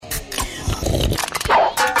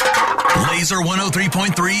Laser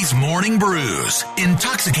 103.3's Morning Brews,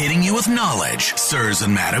 intoxicating you with knowledge, sirs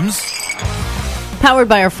and madams. Powered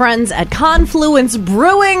by our friends at Confluence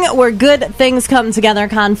Brewing, where good things come together.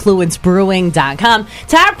 ConfluenceBrewing.com.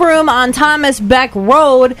 Tap room on Thomas Beck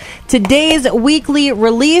Road. Today's weekly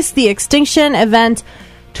release, the Extinction Event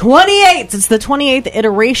 28. It's the 28th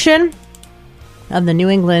iteration of the New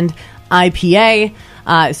England IPA.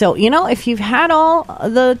 So, if you've had all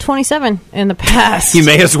the 27 in the past, you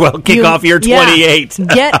may as well kick off your 28. Yeah,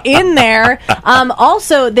 get in there.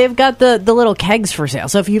 Also, they've got the little kegs for sale.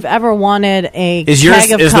 So if you've ever wanted a is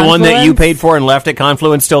keg of the one that you paid for and left at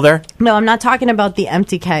Confluence still there? No, I'm not talking about the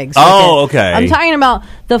empty kegs. Oh, okay. I'm talking about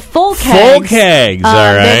the full kegs. Full kegs, all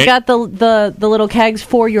right. They've got the little kegs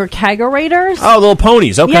for your kegerators. Oh, little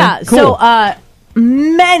ponies. Okay, yeah, cool. So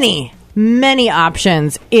many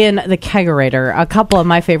options in the kegerator. A couple of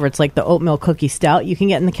my favorites, like the oatmeal cookie stout, you can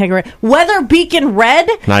get in the kegerator. Weather Beacon Red,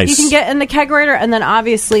 nice. You can get in the kegerator. And then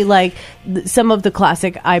obviously, like some of the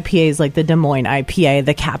classic IPAs, like the Des Moines IPA,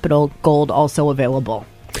 the Capital Gold, also available.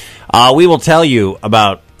 We will tell you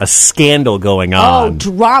about a scandal going on. Oh,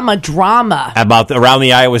 drama. Around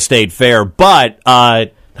the Iowa State Fair. But how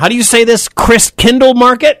do you say this? Chris Kindle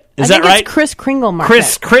Market? Is that right? It's Chris Kringle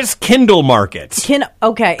Market. Chris Kindle Market.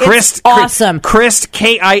 Okay, it's awesome. Chris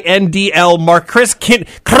Kindl Market.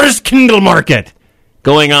 Chris Kindle Market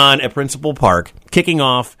going on at Principal Park, kicking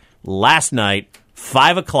off last night,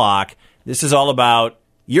 5 o'clock. This is all about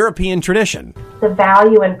European tradition. The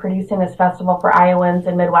value in producing this festival for Iowans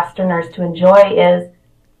and Midwesterners to enjoy is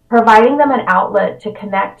providing them an outlet to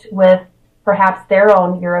connect with perhaps their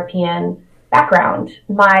own European background.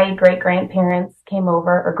 My great-grandparents came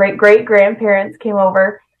over, or great-great-grandparents came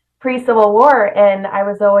over pre-Civil War, and I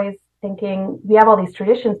was always thinking, we have all these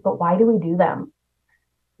traditions, but why do we do them?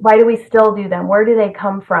 Why do we still do them? Where do they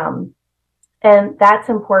come from? And that's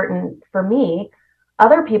important for me.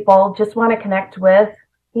 Other people just want to connect with,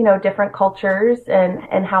 different cultures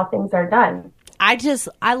and how things are done.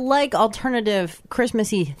 I like alternative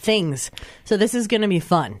Christmassy things, so this is going to be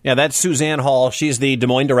fun. Yeah, that's Suzanne Hall. She's the Des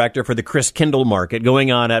Moines director for the Chris Kindle Market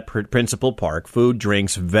going on at Principal Park. Food,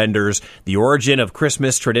 drinks, vendors, the origin of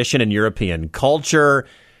Christmas tradition and European culture.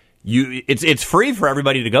 It's free for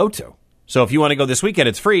everybody to go to. So if you want to go this weekend,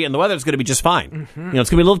 it's free, and the weather's going to be just fine. Mm-hmm. It's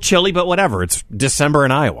going to be a little chilly, but whatever. It's December in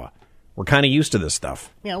Iowa. We're kind of used to this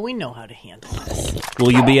stuff. Yeah, we know how to handle this.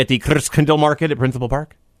 Will you be at the Chris Kindle Market at Principal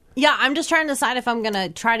Park? Yeah, I'm just trying to decide if I'm going to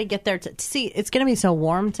try to get there to see. It's going to be so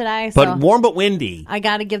warm today. But warm but windy. I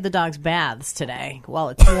got to give the dogs baths today while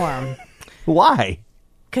it's warm. Why?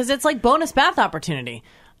 Because it's like bonus bath opportunity.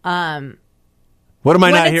 What am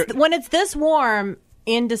I not here? When it's this warm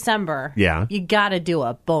in December, you got to do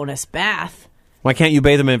a bonus bath. Why can't you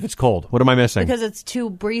bathe them if it's cold? What am I missing? Because it's too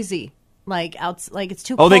breezy. It's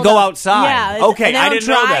too cold. Oh, they go outside. Yeah. Okay, I didn't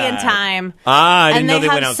know that. Dry in time. I didn't know they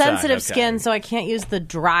went outside. And they have sensitive skin, so I can't use the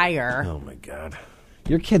dryer. Oh, my God.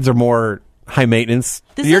 Your kids are more high maintenance.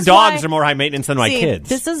 Your dogs are more high maintenance than my kids.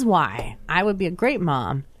 This is why I would be a great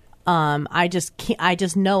mom. I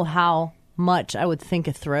just know how much I would think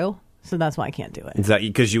it through, so that's why I can't do it. Is that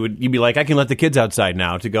because you'd be like, I can let the kids outside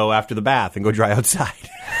now to go after the bath and go dry outside?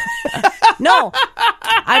 No.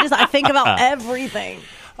 I think about everything.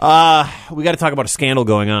 We got to talk about a scandal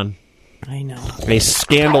going on. I know. A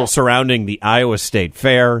scandal surrounding the Iowa State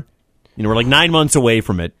Fair. We're like 9 months away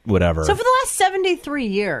from it, whatever. So for the last 73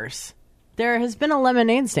 years, there has been a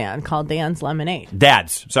lemonade stand called Dan's Lemonade.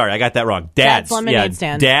 Dad's. Sorry, I got that wrong. Dad's Lemonade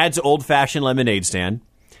Stand. Dad's old-fashioned lemonade stand.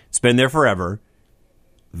 It's been there forever.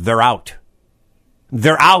 They're out.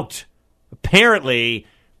 Apparently,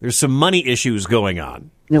 there's some money issues going on.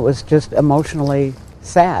 It was just emotionally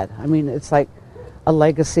sad. I mean, it's like a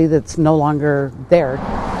legacy that's no longer there.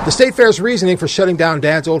 The State Fair's reasoning for shutting down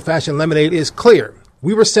Dad's Old-Fashioned Lemonade is clear.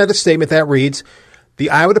 We were sent a statement that reads,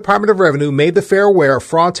 the Iowa Department of Revenue made the fair aware of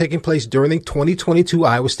fraud taking place during the 2022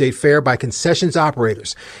 Iowa State Fair by concessions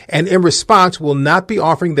operators, and in response will not be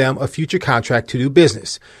offering them a future contract to do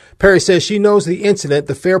business. Perry says she knows the incident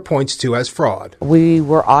the fair points to as fraud. We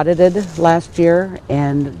were audited last year,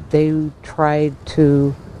 and they tried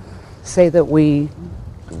to say that we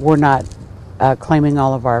were not claiming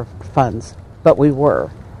all of our funds, but we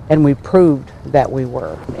were, and we proved that we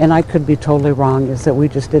were. And I could be totally wrong, is that we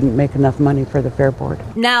just didn't make enough money for the fair board.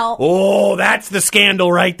 Now, that's the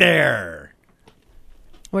scandal right there.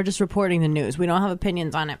 We're just reporting the news. We don't have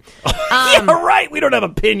opinions on it. Yeah, right. We don't have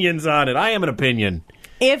opinions on it. I am an opinion.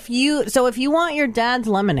 If you want your Dad's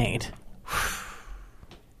lemonade,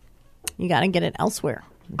 you got to get it elsewhere.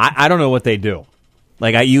 I don't know what they do.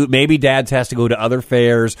 Like maybe Dad's has to go to other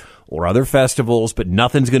fairs or other festivals, but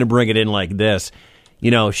nothing's going to bring it in like this.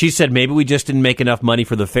 She said maybe we just didn't make enough money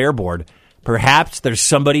for the Fair Board. Perhaps there's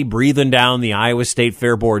somebody breathing down the Iowa State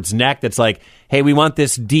Fair Board's neck that's like, hey, we want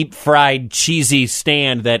this deep-fried, cheesy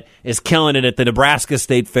stand that is killing it at the Nebraska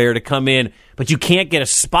State Fair to come in, but you can't get a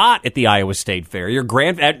spot at the Iowa State Fair.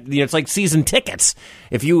 It's like season tickets.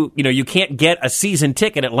 If you can't get a season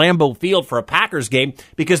ticket at Lambeau Field for a Packers game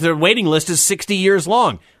because their waiting list is 60 years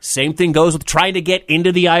long. Same thing goes with trying to get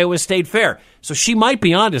into the Iowa State Fair. So she might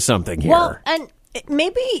be onto something here. Well, and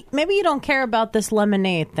maybe you don't care about this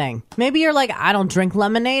lemonade thing. Maybe you're like, I don't drink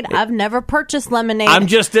lemonade. I've never purchased lemonade. I'm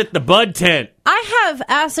just at the Bud tent. I have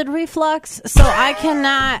acid reflux, so I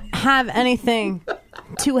cannot have anything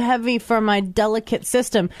too heavy for my delicate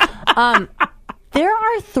system. There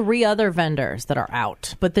are 3 other vendors that are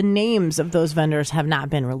out, but the names of those vendors have not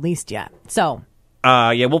been released yet. So,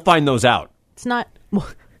 we'll find those out. It's not.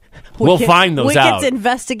 We'll find those out. It's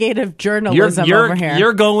investigative journalism over here.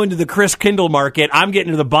 You're going to the Chris Kindle market. I'm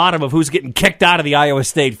getting to the bottom of who's getting kicked out of the Iowa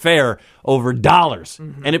State Fair over dollars.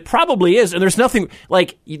 Mm-hmm. And it probably is. And there's nothing,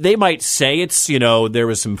 like, they might say it's, there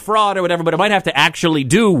was some fraud or whatever, but it might have to actually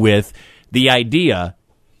do with the idea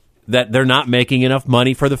that they're not making enough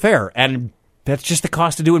money for the fair. And that's just the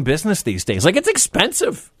cost of doing business these days. Like, it's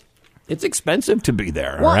expensive. It's expensive to be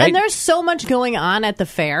there. Well, right? And there's so much going on at the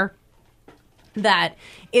fair that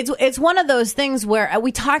it's one of those things where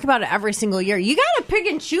we talk about it every single year. You got to pick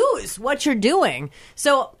and choose what you're doing.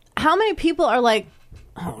 So how many people are like,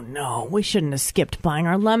 oh, no, we shouldn't have skipped buying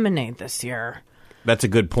our lemonade this year? That's a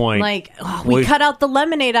good point. Like, we cut out the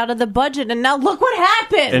lemonade out of the budget, and now look what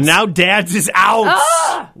happened. And now Dad's is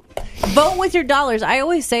out. Vote with your dollars. I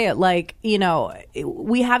always say it like,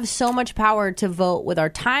 we have so much power to vote with our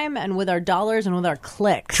time and with our dollars and with our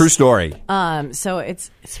clicks. True story. So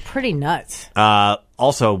it's pretty nuts.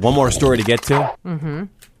 Also, one more story to get to. Mm-hmm.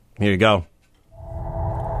 Here you go.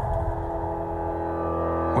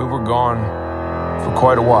 We were gone for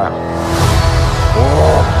quite a while.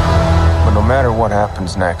 But no matter what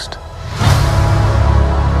happens next,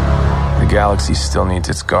 the galaxy still needs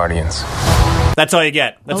its guardians. That's all you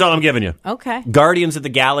get. That's all I'm giving you. Okay. Guardians of the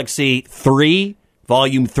Galaxy 3,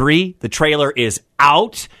 Volume 3. The trailer is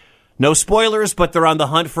out. No spoilers, but they're on the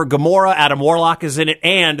hunt for Gamora. Adam Warlock is in it.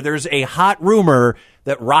 And there's a hot rumor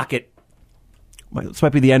that Rocket... This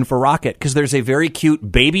might be the end for Rocket, because there's a very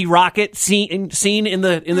cute baby Rocket scene in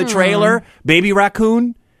the trailer. Baby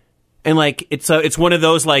raccoon. And, like, it's one of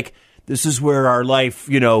those, like... This is where our life,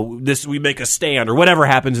 we make a stand, or whatever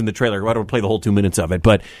happens in the trailer. I don't play the whole 2 minutes of it,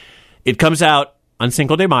 but it comes out on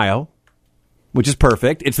Cinco de Mayo, which is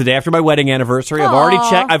perfect. It's the day after my wedding anniversary. I've already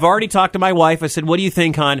checked. I've already talked to my wife. I said, "What do you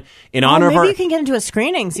think, hon?" In honor of maybe you can get into a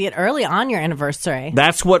screening, see it early on your anniversary.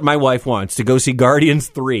 That's what my wife wants, to go see Guardians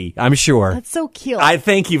 3. I'm sure. That's so cute. I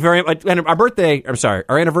thank you very much. And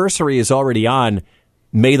our anniversary is already on.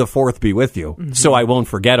 May the 4th be with you, so I won't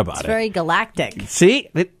forget about it. It's very galactic. See?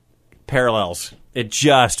 Parallels. It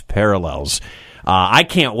just parallels. I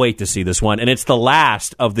can't wait to see this one. And it's the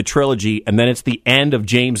last of the trilogy, and then it's the end of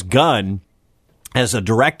James Gunn as a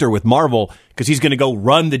director with Marvel, because he's going to go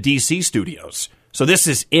run the DC studios. So this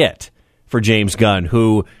is it for James Gunn,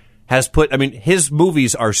 who has his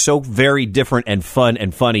movies are so very different and fun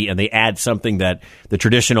and funny, and they add something that the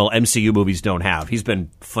traditional MCU movies don't have. He's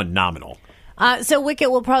been phenomenal. So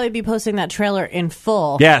Wicket will probably be posting that trailer in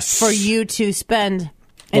full. Yes. For you to spend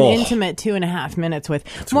an intimate 2.5 minutes with.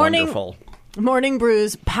 It's wonderful. Morning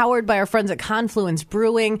Brews, powered by our friends at Confluence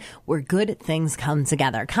Brewing, where good things come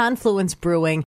together. Confluence Brewing,